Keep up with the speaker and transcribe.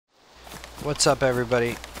What's up,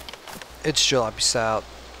 everybody? It's JalopyStyle.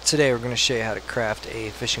 Today we're going to show you how to craft a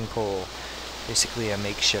fishing pole, basically a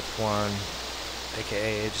makeshift one,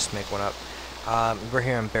 aka just make one up. We're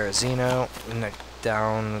here in Berezino,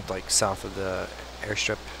 down like south of the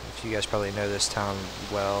airstrip. If you guys probably know this town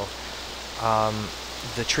well.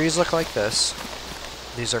 The trees look like this.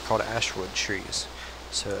 These are called ashwood trees.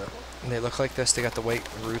 So they look like this. They got the white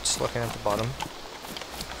roots looking at the bottom.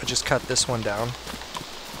 I just cut this one down.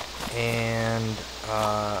 And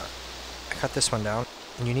I cut this one down,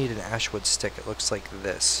 and you need an ashwood stick. It looks like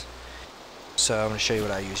this. So I'm going to show you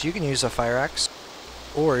what I use. You can use a fire axe,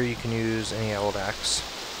 or you can use any old axe.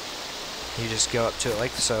 You just go up to it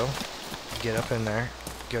like so, get up in there,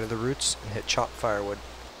 go to the roots, and hit chop firewood.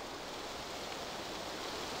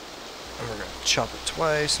 And we're going to chop it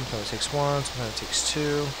twice. Sometimes it takes one, sometimes it takes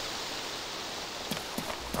two.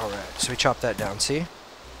 Alright, so we chop that down, see?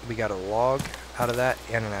 We got a log out of that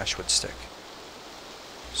and an ashwood stick.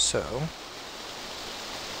 So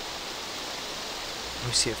let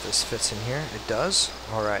me see if this fits in here. It does.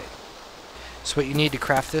 Alright. So what you need to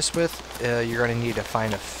craft this with, you're going to need to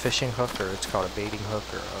find a fishing hook, or it's called a baiting hook,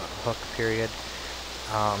 or a hook, period.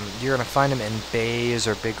 You're going to find them in bays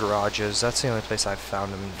or big garages. That's the only place I've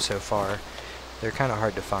found them so far. They're kind of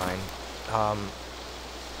hard to find.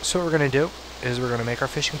 So what we're going to do is we're going to make our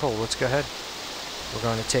fishing pole. Let's go ahead. We're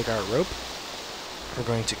going to take our rope. We're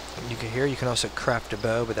going to, you can also craft a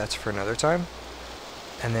bow, but that's for another time.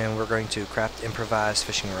 And then we're going to craft improvised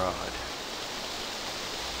fishing rod.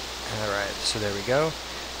 Alright, so there we go.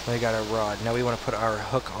 Now we got our rod. Now we want to put our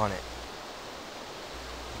hook on it.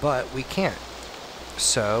 But we can't.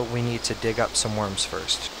 So we need to dig up some worms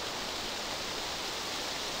first.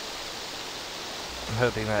 I'm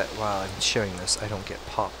hoping that while I'm showing this, I don't get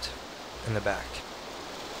popped in the back.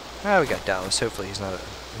 Ah, we got Dallas. Hopefully he's not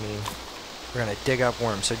mean. We're going to dig up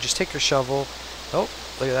worms. So just take your shovel. Oh,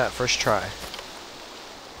 look at that. First try.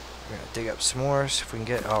 We're going to dig up some more. See if we can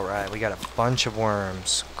get... Alright, we got a bunch of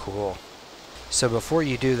worms. Cool. So before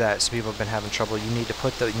you do that, some people have been having trouble. You need to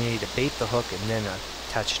bait the hook and then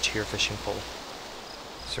attach it to your fishing pole.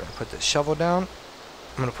 So we're going to put this shovel down.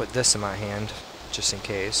 I'm going to put this in my hand, just in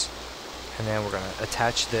case. And then we're going to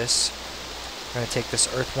attach this. We're going to take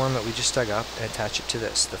this earthworm that we just dug up and attach it to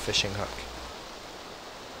this, the fishing hook.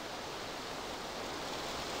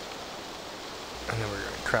 And then we're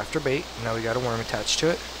going to craft our bait. Now we got a worm attached to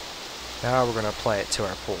it. Now we're going to apply it to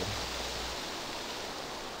our pole.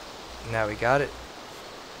 Now we got it.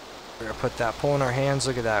 We're going to put that pole in our hands.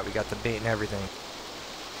 Look at that. We got the bait and everything.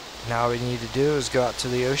 Now all we need to do is go out to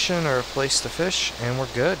the ocean or a place to fish, and we're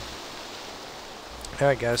good.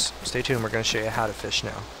 Alright guys, stay tuned. We're going to show you how to fish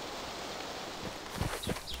now.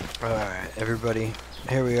 Alright everybody,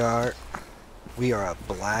 here we are. We are a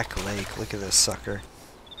black lake. Look at this sucker.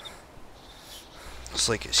 This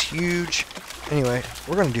lake is huge. Anyway,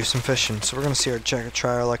 we're going to do some fishing. So we're going to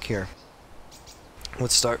try our luck here.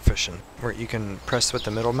 Let's start fishing. Where you can press with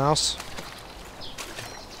the middle mouse.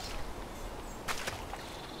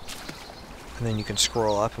 And then you can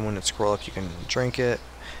scroll up, and when it scrolls up you can drink it,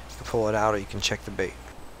 you can pull it out, or you can check the bait.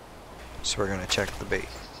 So we're going to check the bait.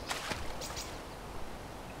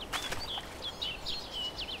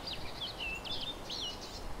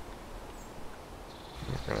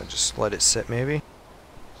 We're going to just let it sit maybe.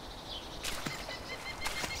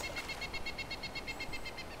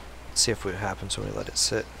 Let's see if what happens when we let it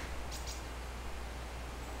sit.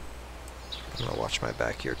 I'm going to watch my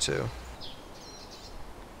back here too.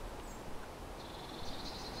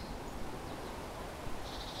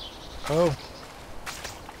 Oh.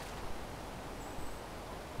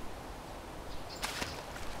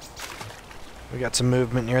 We got some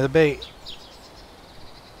movement near the bait.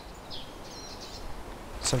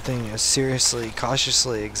 Something is seriously,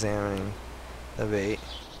 cautiously examining the bait.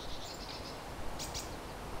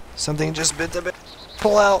 Something just bit the bait.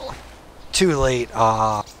 Pull out. Too late.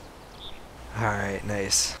 Ah. Alright,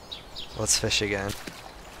 nice. Let's fish again.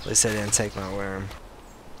 At least I didn't take my worm.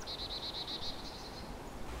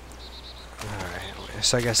 Alright,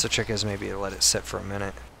 so I guess the trick is maybe to let it sit for a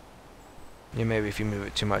minute. Maybe if you move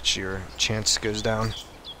it too much, your chance goes down.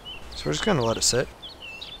 So we're just going to let it sit.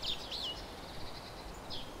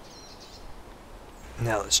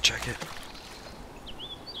 Now let's check it.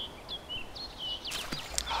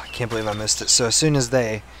 Oh, I can't believe I missed it. So as soon as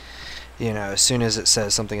as soon as it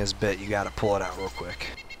says something is bit, you got to pull it out real quick.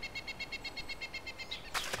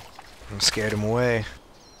 I scared him away.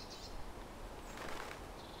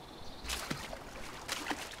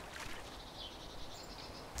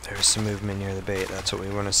 There's some movement near the bait. That's what we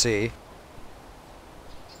want to see.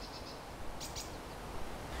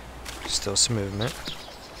 Still some movement.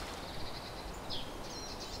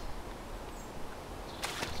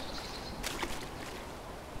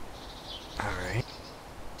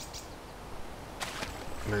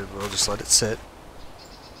 just let it sit.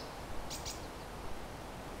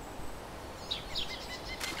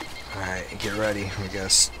 Alright, get ready.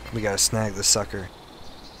 We gotta snag the sucker.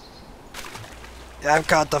 I've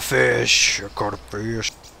got the fish. I got a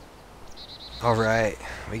fish. Alright,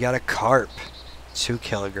 we got a carp. 2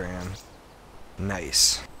 kilograms.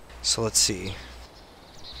 Nice. So let's see.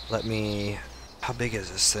 How big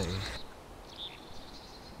is this thing?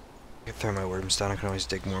 I can throw my worms down. I can always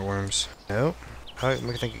dig more worms. Nope. I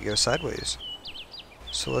think it goes sideways.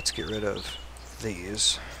 So let's get rid of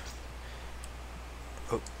these.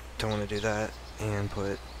 Oh, don't want to do that. And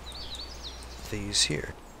put these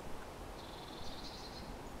here.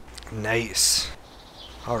 Nice.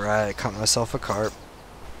 Alright, caught myself a carp.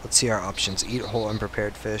 Let's see our options. Eat whole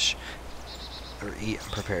unprepared fish. Or eat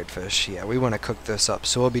unprepared fish. Yeah, we want to cook this up.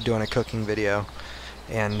 So we'll be doing a cooking video.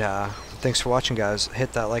 And thanks for watching, guys.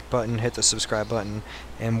 Hit that like button, hit the subscribe button,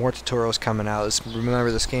 and more tutorials coming out.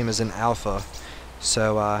 Remember, this game is in alpha.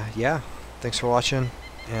 So yeah, thanks for watching,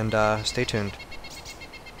 and stay tuned.